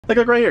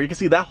Look right here, you can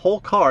see that whole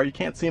car, you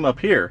can't see him up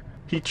here.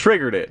 He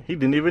triggered it, he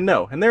didn't even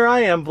know. And there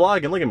I am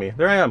vlogging, look at me,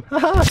 there I am.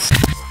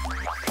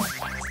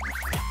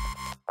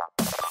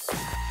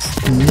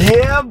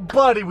 Yeah,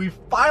 buddy, we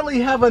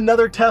finally have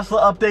another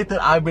Tesla update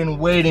that I've been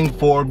waiting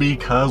for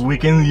because we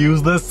can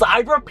use the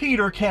side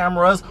repeater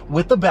cameras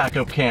with the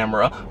backup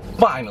camera,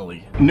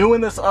 finally. New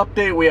in this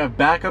update, we have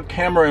backup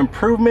camera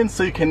improvements,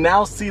 so you can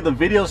now see the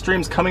video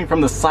streams coming from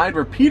the side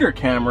repeater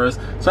cameras.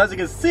 So as you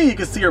can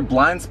see your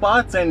blind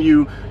spots, and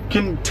you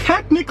can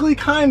technically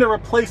kind of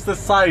replace the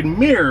side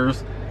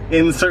mirrors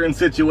in certain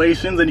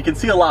situations, and you can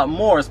see a lot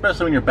more,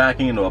 especially when you're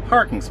backing into a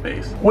parking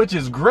space. Which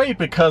is great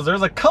because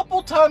there's a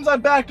couple times I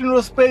backed into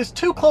a space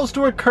too close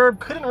to a curb,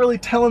 couldn't really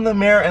tell in the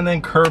mirror, and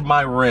then curbed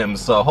my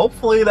rims. So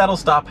hopefully that'll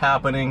stop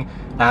happening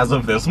as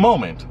of this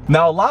moment.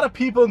 Now a lot of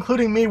people,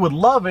 including me, would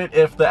love it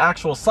if the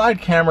actual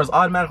side cameras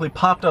automatically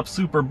popped up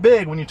super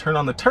big when you turn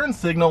on the turn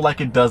signal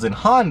like it does in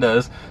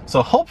Hondas.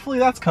 So hopefully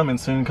that's coming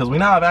soon, because we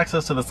now have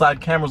access to the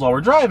side cameras while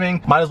we're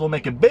driving. Might as well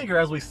make it bigger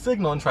as we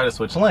signal and try to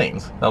switch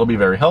lanes. That'll be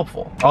very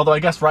helpful. Although I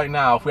guess right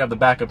now, if we have the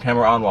backup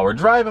camera on while we're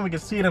driving, we can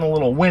see it in a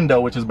little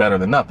window, which is better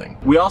than nothing.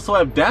 We also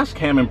have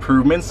Dashcam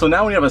improvements, so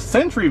now when you have a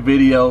Sentry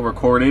video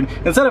recorded,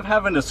 instead of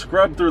having to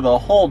scrub through the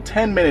whole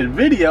 10-minute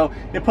video,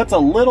 it puts a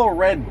little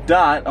red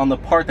dot on the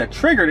part that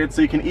triggered it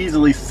so you can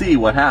easily see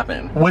what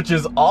happened. Which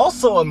is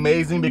also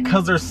amazing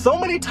because there's so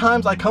many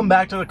times I come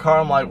back to the car,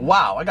 I'm like,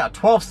 wow, I got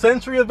 12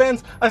 Sentry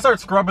events. I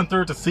start scrubbing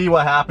through it to see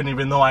what happened,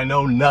 even though I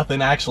know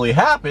nothing actually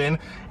happened,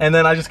 and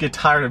then I just get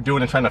tired of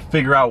doing it, trying to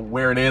figure out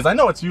where it is. I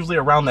know it's usually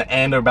around the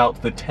end,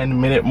 about the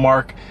 10-minute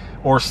mark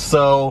or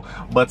so,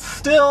 but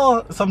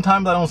still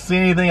sometimes I don't see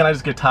anything and I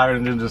just get tired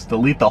and then just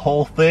delete the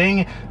whole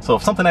thing. So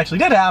if something actually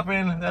did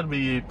happen, that'd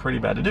be pretty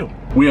bad to do.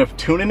 We have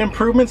tune-in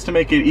improvements to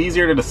make it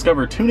easier to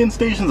discover tune-in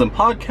stations and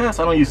podcasts.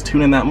 I don't use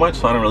tune-in that much,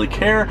 so I don't really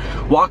care.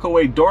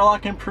 Walk-away door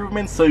lock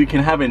improvements so you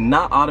can have it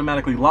not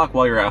automatically lock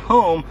while you're at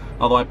home,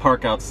 although I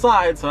park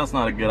outside, so that's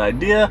not a good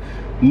idea.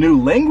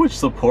 New language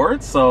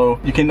support, so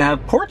you can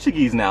have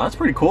Portuguese now, that's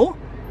pretty cool.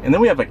 And then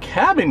we have a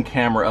cabin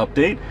camera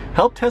update.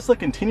 Help Tesla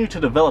continue to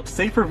develop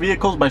safer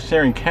vehicles by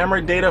sharing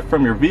camera data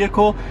from your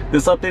vehicle.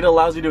 This update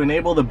allows you to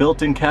enable the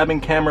built-in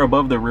cabin camera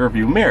above the rear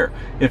view mirror.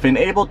 If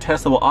enabled,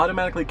 Tesla will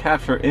automatically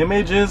capture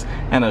images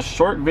and a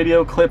short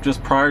video clip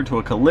just prior to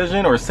a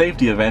collision or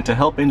safety event to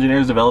help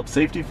engineers develop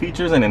safety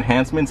features and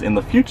enhancements in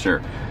the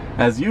future.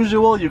 As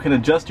usual, you can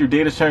adjust your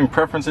data sharing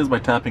preferences by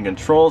tapping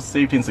Controls,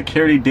 Safety and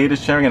Security, Data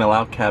Sharing, and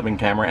allow cabin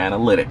camera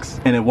analytics.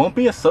 And it won't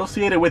be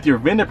associated with your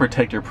VIN to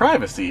protect your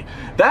privacy.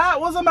 That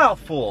was a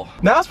mouthful.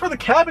 Now as for the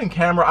cabin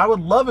camera, I would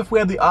love if we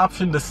had the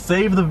option to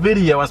save the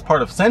video as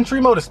part of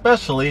Sentry mode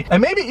especially,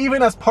 and maybe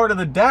even as part of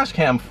the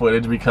Dashcam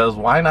footage, because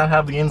why not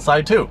have the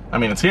inside too? I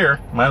mean, it's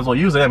here, might as well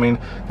use it. I mean,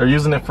 they're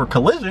using it for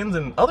collisions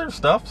and other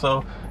stuff,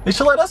 so they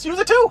should let us use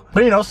it too.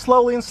 But you know,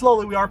 slowly and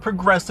slowly we are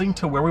progressing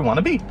to where we want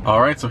to be.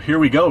 All right, so here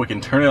we go. We can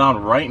turn it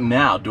on right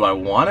now. Do I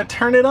want to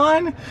turn it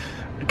on?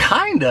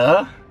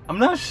 Kinda. I'm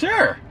not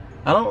sure.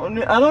 I don't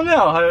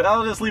know.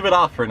 I'll just leave it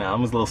off for now.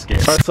 I'm just a little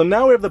scared. All right, so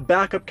now we have the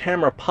backup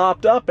camera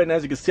popped up, and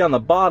as you can see on the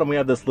bottom, we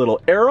have this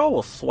little arrow.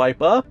 We'll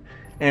swipe up,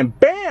 and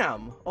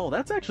bam! Oh,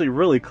 that's actually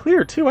really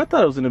clear too. I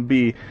thought it was gonna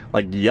be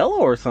like yellow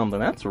or something.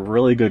 That's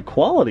really good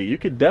quality. You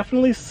could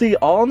definitely see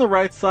all on the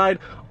right side,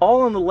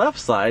 all on the left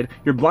side.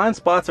 Your blind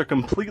spots are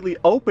completely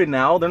open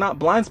now. They're not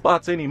blind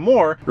spots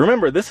anymore.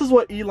 Remember, this is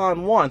what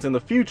Elon wants in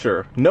the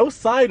future. No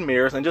side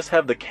mirrors and just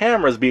have the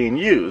cameras being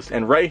used.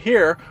 And right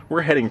here,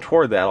 we're heading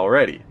toward that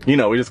already. You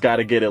know, we just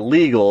gotta get it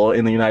legal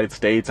in the United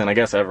States and I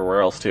guess everywhere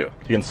else too.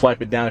 You can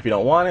swipe it down if you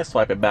don't want it,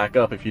 swipe it back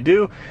up if you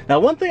do. Now,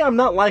 one thing I'm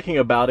not liking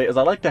about it is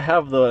I like to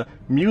have the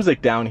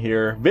music down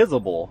here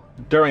visible.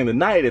 During the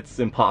night it's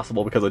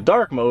impossible because of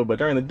dark mode, but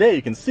during the day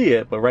you can see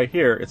it, but right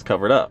here it's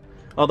covered up.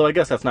 Although I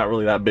guess that's not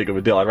really that big of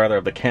a deal. I'd rather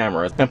have the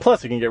cameras. And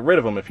plus you can get rid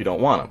of them if you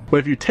don't want them. But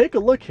if you take a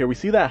look here, we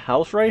see that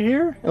house right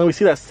here, and then we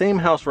see that same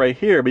house right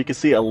here, but you can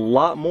see a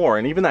lot more.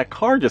 And even that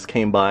car just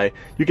came by.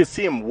 You can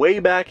see him way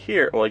back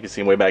here. Well, you can see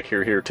him way back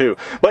here too.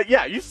 But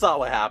yeah, you saw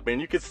what happened.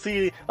 You could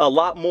see a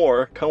lot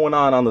more going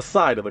on the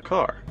side of the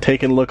car.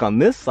 Taking a look on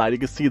this side, you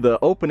can see the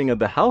opening of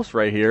the house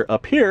right here.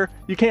 Up here,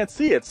 you can't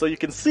see it. So you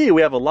can see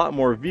we have a lot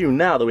more view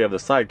now that we have the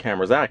side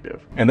cameras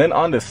active. And then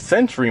on to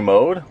Sentry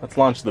mode. Let's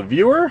launch the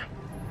viewer.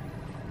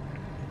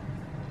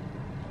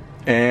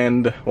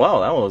 And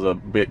wow, that was a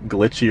bit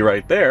glitchy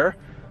right there.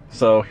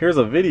 So here's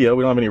a video.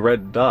 We don't have any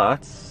red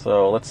dots,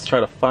 so let's try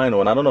to find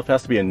one. I don't know if it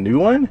has to be a new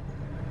one.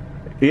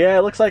 Yeah,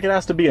 it looks like it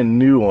has to be a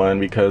new one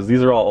because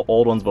these are all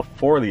old ones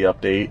before the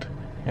update,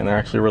 and they're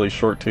actually really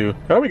short too.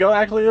 There we go.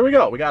 Actually, there we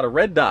go. We got a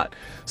red dot.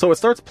 So it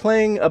starts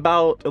playing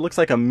about, it looks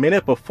like a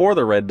minute before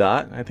the red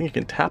dot. I think you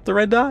can tap the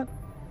red dot.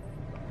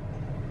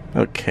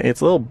 Okay, it's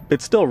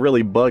still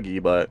really buggy,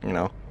 but you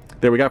know,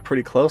 there, we got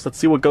pretty close. Let's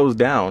see what goes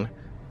down.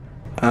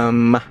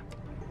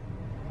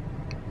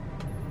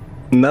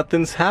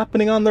 Nothing's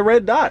happening on the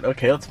red dot.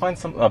 Okay, let's find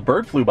a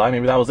bird flew by,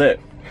 maybe that was it.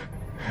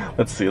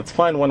 Let's see, let's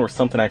find one where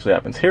something actually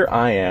happens. Here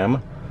I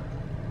am.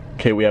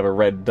 Okay, we have a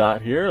red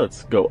dot here.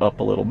 Let's go up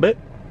a little bit.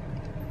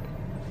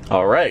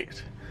 All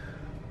right.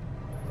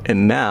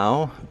 And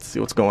now, let's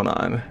see what's going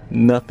on.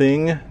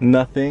 Nothing,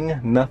 nothing,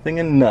 nothing,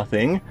 and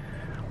nothing.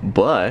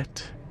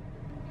 But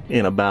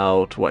in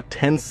about, what,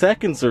 10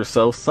 seconds or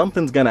so,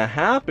 something's gonna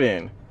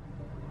happen.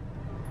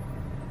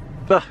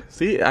 Ugh,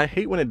 see, I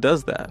hate when it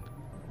does that.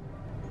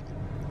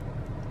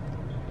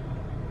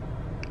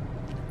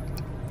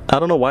 I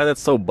don't know why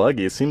that's so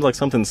buggy. It seems like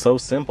something so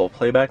simple.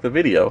 Play back the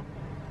video.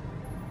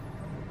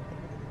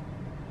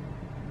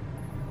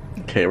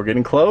 Okay, we're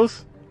getting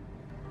close.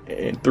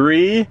 In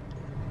 3,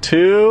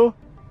 2,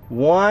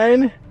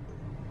 1,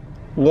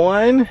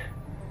 1,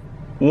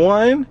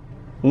 1,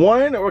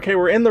 1. Okay,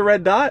 we're in the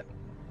red dot.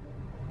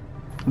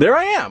 There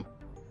I am.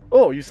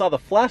 Oh, you saw the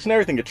flash and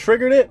everything. It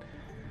triggered it.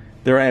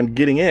 There I am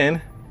getting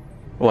in.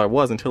 Well, I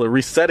was until it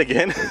reset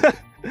again.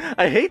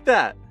 I hate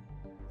that.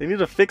 They need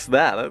to fix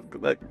that.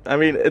 I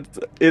mean,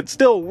 it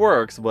still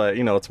works, but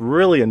you know, it's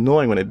really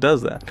annoying when it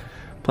does that.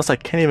 Plus, I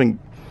can't even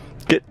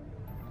get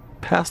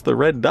past the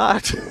red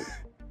dot.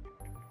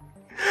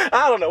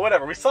 I don't know,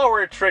 whatever. We saw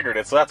where it triggered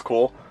it, so that's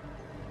cool.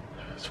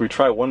 Should we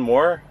try one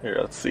more? Here,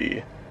 let's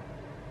see.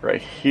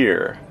 Right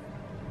here.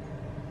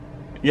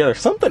 Yeah, there's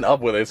something up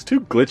with it. It's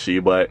too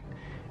glitchy, but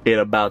in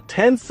about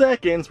 10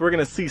 seconds, we're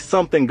gonna see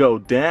something go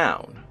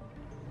down.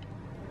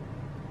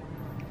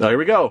 Oh, here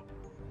we go.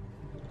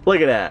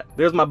 Look at that.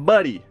 There's my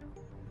buddy.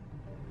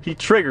 He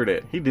triggered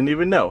it. He didn't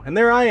even know. And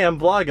there I am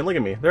vlogging. Look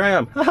at me. There I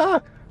am. Haha.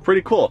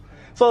 Pretty cool.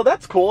 So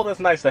that's cool. That's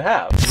nice to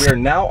have. We are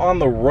now on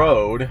the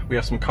road. We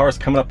have some cars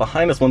coming up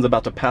behind us. One's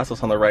about to pass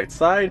us on the right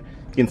side.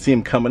 You can see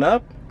him coming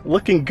up.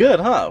 Looking good,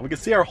 huh? We can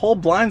see our whole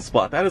blind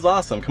spot. That is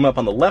awesome. Coming up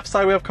on the left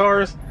side, we have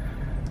cars.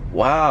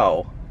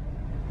 Wow.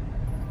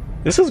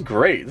 This is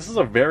great. This is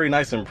a very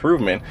nice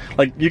improvement.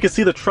 Like, you can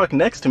see the truck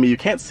next to me. You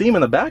can't see him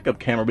in the backup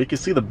camera, but you can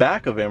see the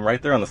back of him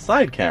right there on the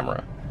side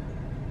camera.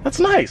 That's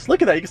nice.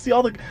 Look at that. You can see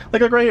all the,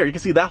 like right here. You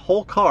can see that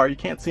whole car. You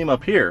can't see him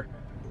up here.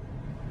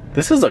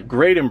 This is a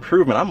great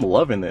improvement. I'm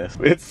loving this.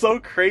 It's so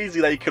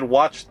crazy that you could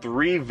watch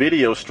 3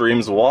 video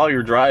streams while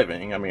you're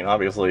driving. I mean,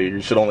 obviously,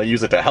 you should only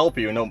use it to help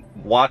you and don't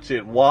watch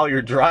it while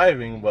you're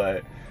driving,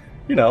 but,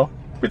 you know,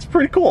 it's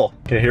pretty cool.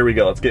 Okay, here we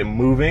go. Let's get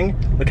moving.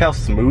 Look how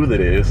smooth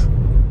it is.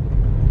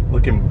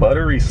 Looking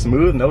buttery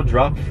smooth, no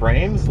drop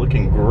frames.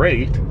 Looking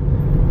great.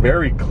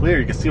 Very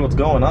clear. You can see what's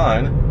going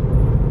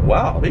on.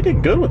 Wow, they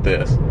did good with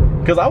this.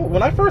 Because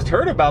when I first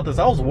heard about this,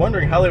 I was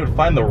wondering how they would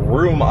find the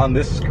room on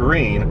this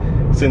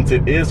screen since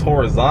it is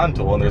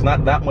horizontal and there's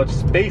not that much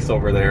space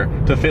over there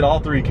to fit all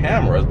 3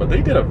 cameras, but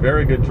they did a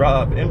very good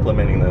job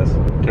implementing this.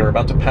 Okay, we're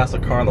about to pass a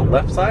car on the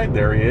left side.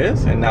 There he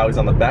is, and now he's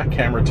on the back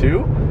camera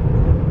too.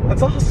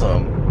 That's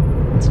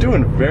awesome. It's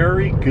doing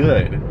very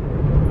good.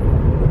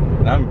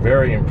 And I'm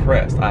very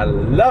impressed. I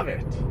love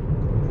it.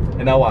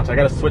 And now watch, I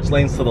gotta switch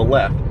lanes to the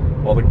left.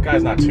 Well, the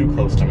guy's not too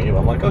close to me, but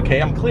I'm like,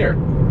 okay, I'm clear.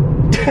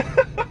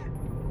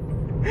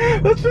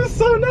 That's just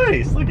so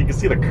nice. Look, you can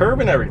see the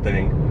curve and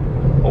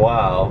everything.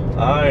 Wow,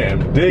 I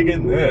am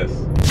digging this.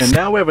 And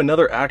now we have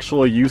another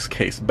actual use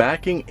case,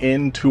 backing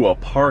into a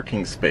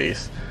parking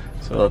space.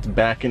 So let's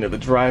back into the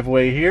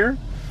driveway here.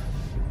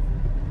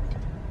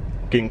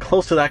 Getting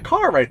close to that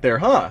car right there,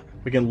 huh?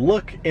 We can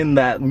look in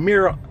that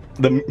mirror,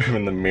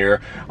 in the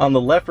mirror, on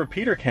the left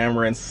repeater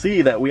camera and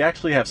see that we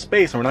actually have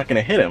space and we're not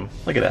gonna hit him.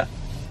 Look at that.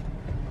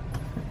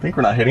 I think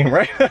we're not hitting him,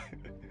 right?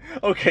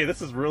 Okay,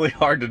 this is really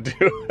hard to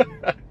do.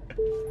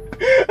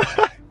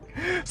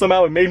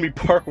 Somehow it made me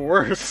park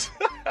worse.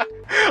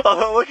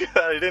 Although look at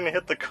that, I didn't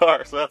hit the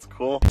car, so that's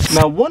cool.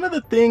 Now, one of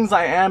the things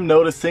I am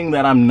noticing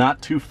that I'm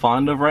not too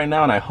fond of right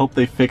now, and I hope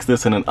they fix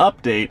this in an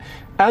update,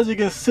 as you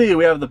can see,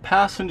 we have the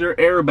passenger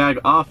airbag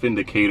off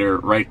indicator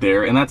right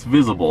there, and that's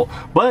visible.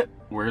 But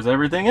where's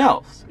everything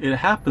else? It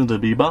happens to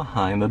be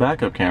behind the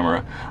backup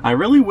camera. I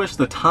really wish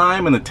the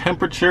time and the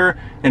temperature,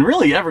 and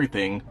really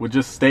everything, would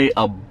just stay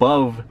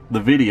above the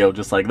video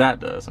just like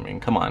that does. I mean,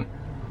 come on.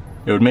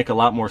 It would make a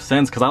lot more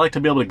sense because I like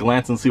to be able to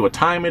glance and see what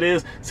time it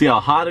is, see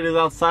how hot it is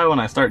outside when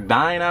I start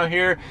dying out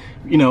here.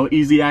 You know,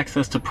 easy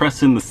access to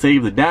press in the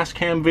save the dash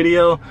cam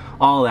video,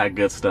 all that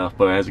good stuff.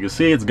 But as you can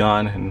see, it's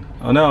gone. And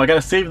oh no, I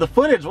gotta save the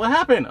footage. What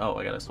happened? Oh,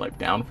 I gotta swipe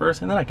down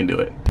first and then I can do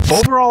it.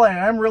 Overall, I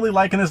am really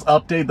liking this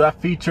update.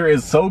 That feature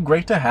is so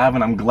great to have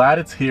and I'm glad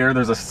it's here.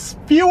 There's a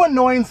few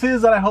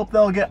annoyances that I hope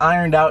they'll get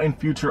ironed out in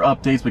future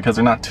updates because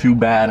they're not too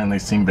bad and they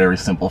seem very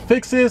simple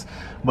fixes.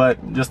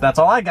 But just that's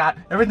all I got.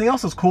 Everything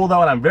else is cool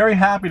though, and I'm very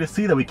happy to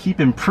see that we keep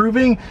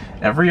improving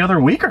every other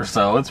week or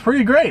so. It's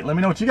pretty great. Let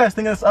me know what you guys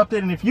think of this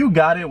update and if you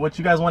got it, what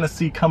you guys want to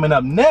see coming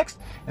up next.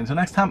 Until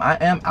next time, I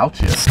am out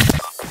here.